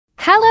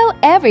Hello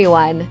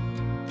everyone!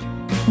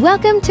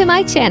 Welcome to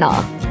my channel.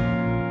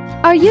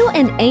 Are you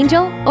an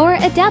angel or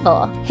a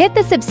devil? Hit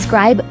the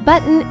subscribe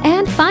button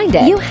and find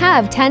it. You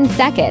have 10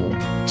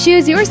 seconds.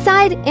 Choose your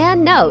side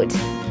and note.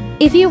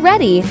 If you're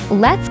ready,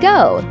 let's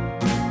go.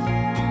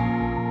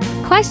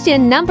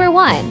 Question number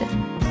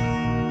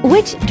 1.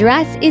 Which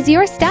dress is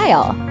your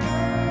style?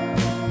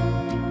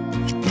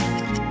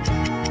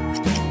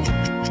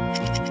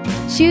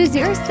 Choose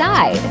your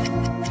side.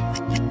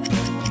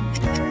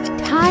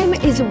 Time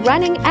is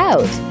running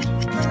out.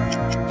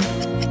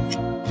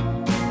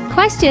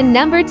 Question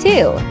number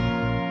 2.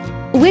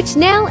 Which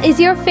nail is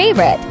your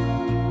favorite?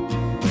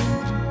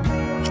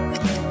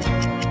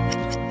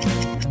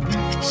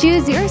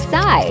 Choose your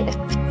side.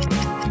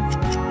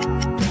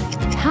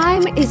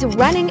 Time is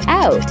running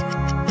out.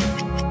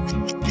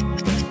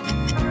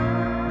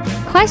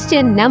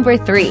 Question number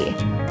 3.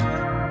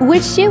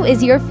 Which shoe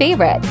is your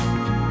favorite?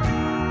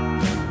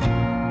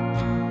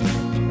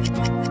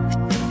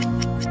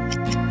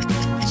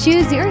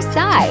 Choose your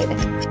side.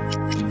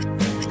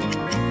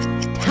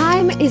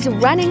 Time is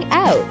running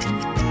out.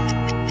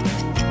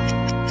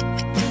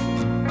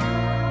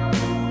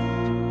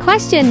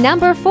 Question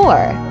number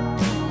 4.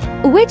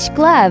 Which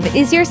glove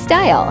is your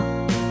style?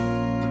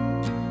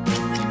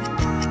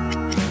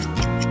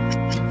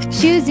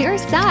 Choose your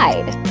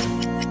side.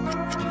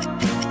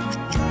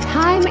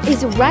 Time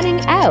is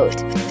running out.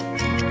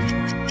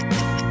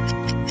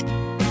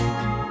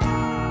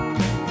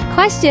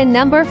 Question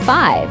number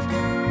 5.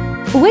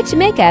 Which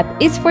makeup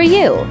is for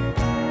you?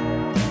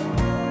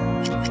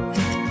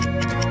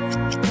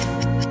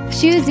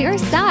 Choose your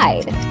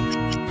side.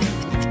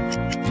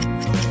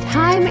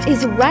 Time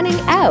is running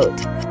out.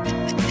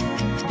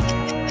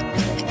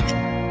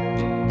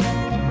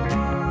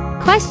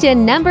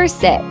 Question number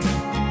 6.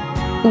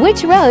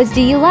 Which rose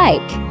do you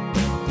like?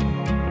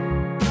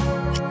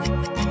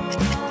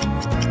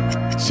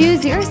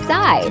 Choose your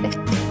side.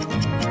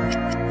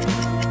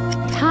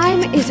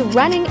 Time is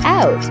running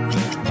out.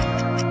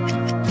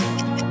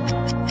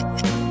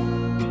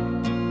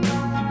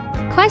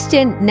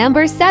 Question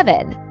number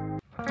 7.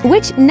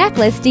 Which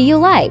necklace do you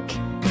like?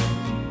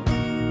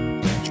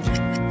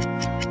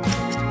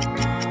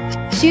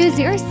 Choose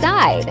your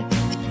side.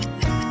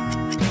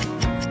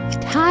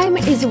 Time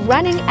is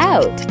running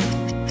out.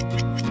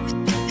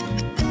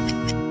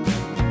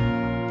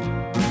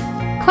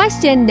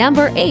 Question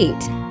number 8.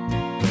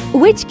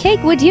 Which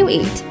cake would you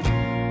eat?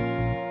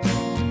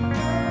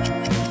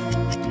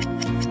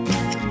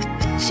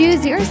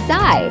 Choose your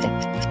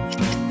side.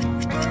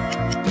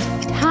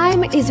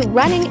 Time is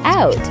running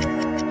out.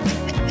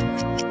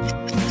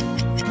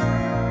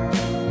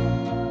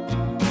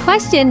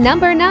 Question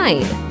number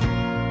 9.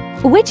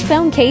 Which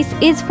phone case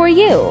is for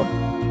you?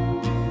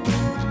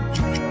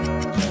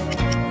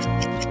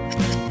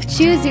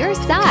 Choose your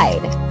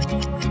side.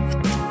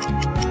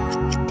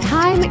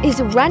 Time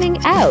is running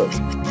out.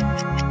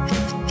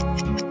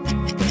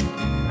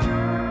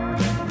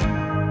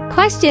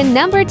 Question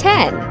number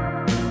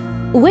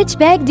 10. Which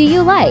bag do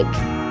you like?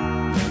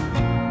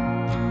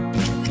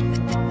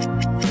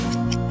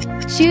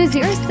 Choose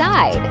your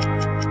side.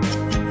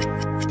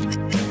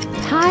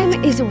 Time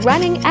is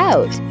running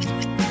out.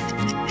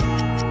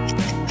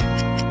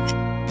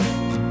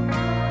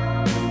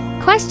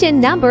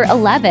 Question number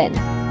 11.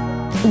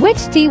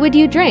 Which tea would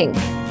you drink?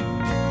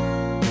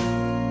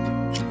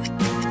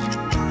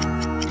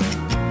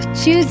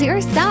 Choose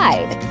your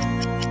side.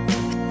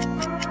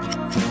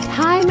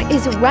 Time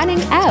is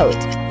running out.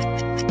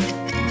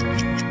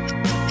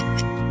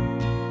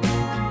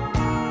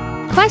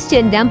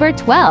 Question number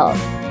 12.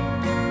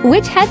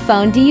 Which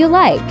headphone do you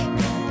like?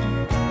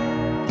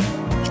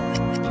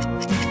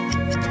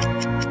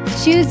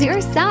 Choose your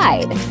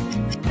side.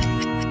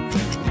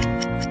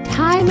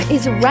 Time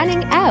is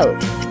running out.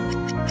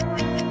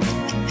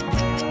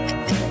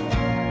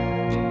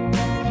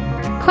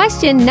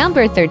 Question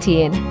number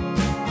 13.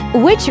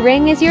 Which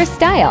ring is your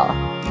style?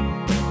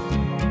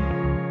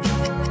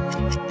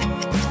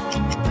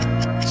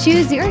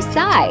 Choose your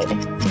side.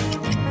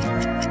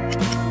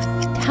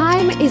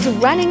 Time is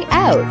running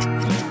out.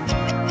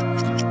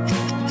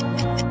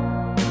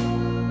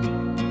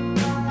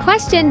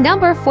 Question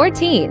number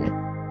 14.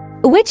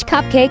 Which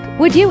cupcake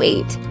would you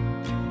eat?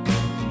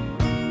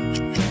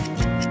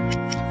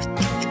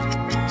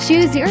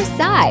 Choose your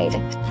side.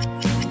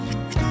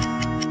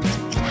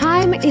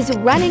 Time is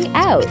running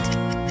out.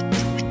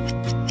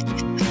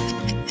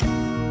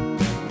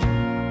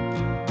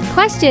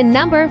 Question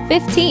number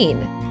 15.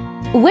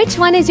 Which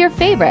one is your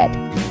favorite?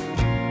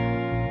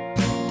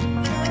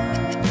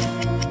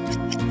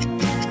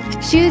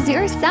 Choose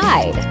your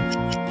side.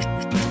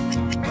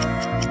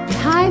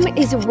 Time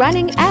is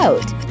running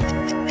out.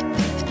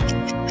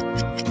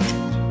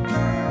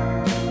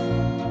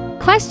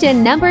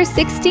 Question number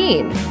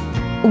 16.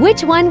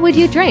 Which one would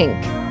you drink?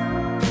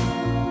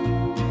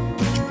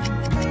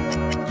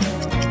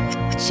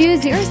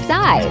 Choose your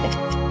side.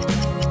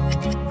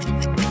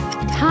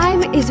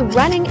 Time is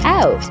running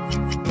out.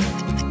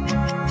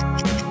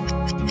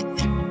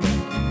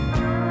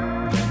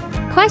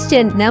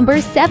 Question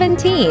number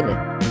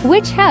 17.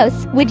 Which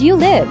house would you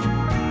live?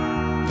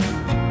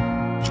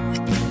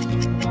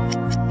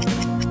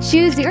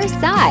 Choose your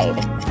side.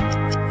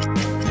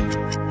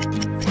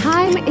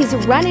 Time is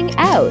running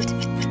out.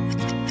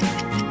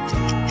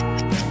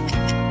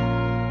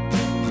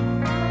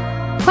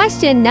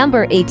 Question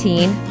number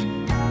 18.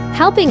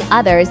 Helping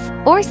others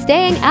or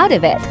staying out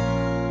of it?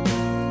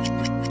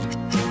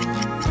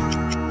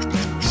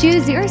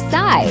 Choose your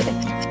side.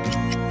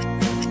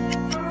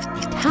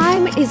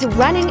 Time is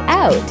running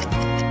out.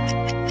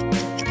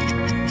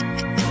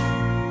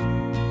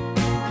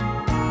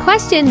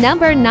 Question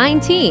number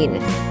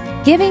 19.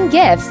 Giving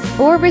gifts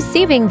or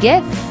receiving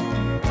gifts?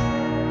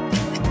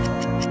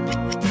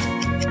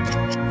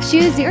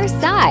 Choose your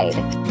side.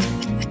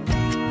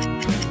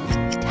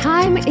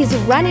 Time is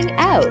running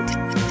out.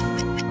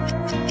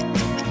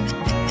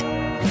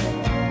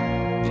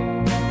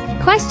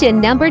 Question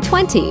number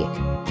 20.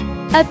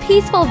 A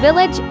peaceful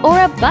village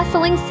or a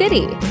bustling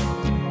city?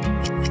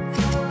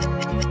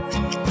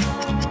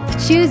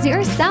 Choose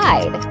your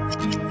side.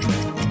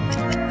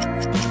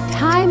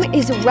 Time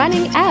is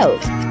running out.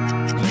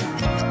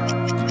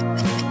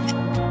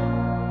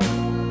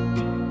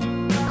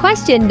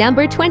 Question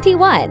number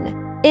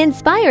 21.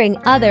 Inspiring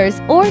others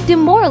or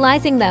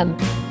demoralizing them?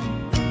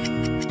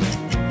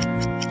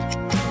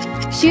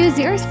 Choose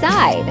your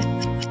side.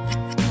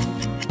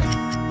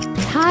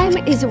 Time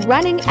is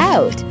running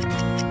out.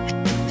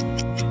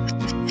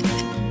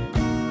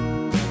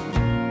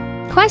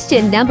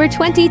 Question number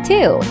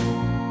 22.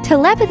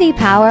 Telepathy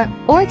power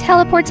or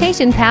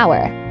teleportation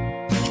power?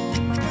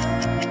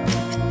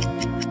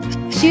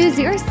 Choose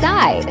your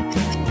side.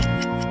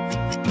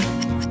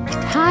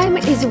 Time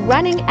is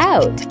running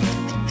out.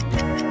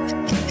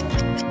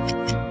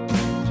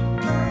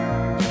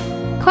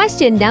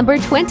 Question number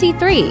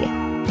 23.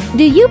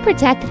 Do you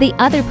protect the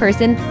other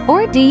person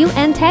or do you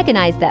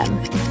antagonize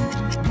them?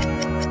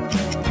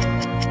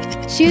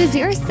 Choose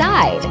your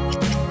side.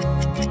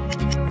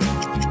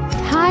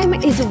 Time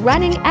is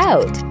running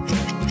out.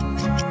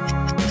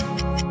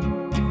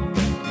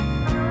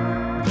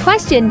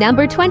 Question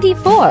number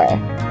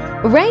 24.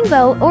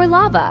 Rainbow or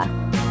lava?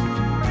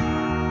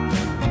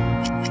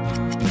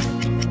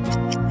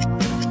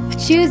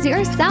 Choose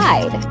your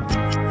side.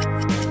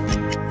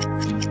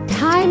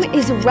 Time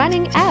is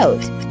running out.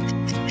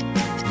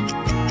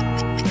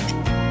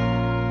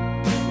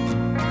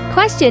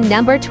 Question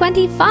number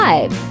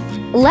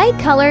 25. Light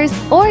colors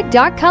or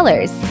dark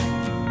colors?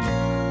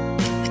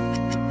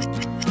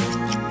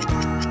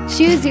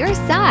 Choose your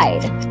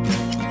side.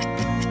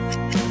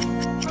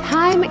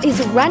 Time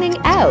is running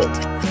out.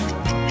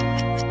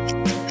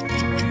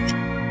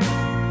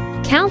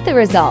 Count the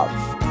results.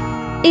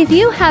 If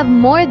you have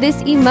more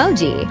this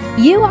emoji,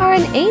 you are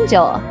an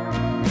angel.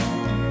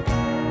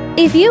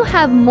 If you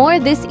have more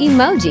this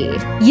emoji,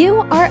 you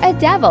are a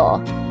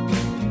devil.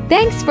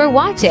 Thanks for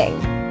watching.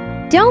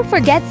 Don't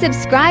forget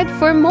subscribe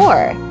for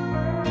more.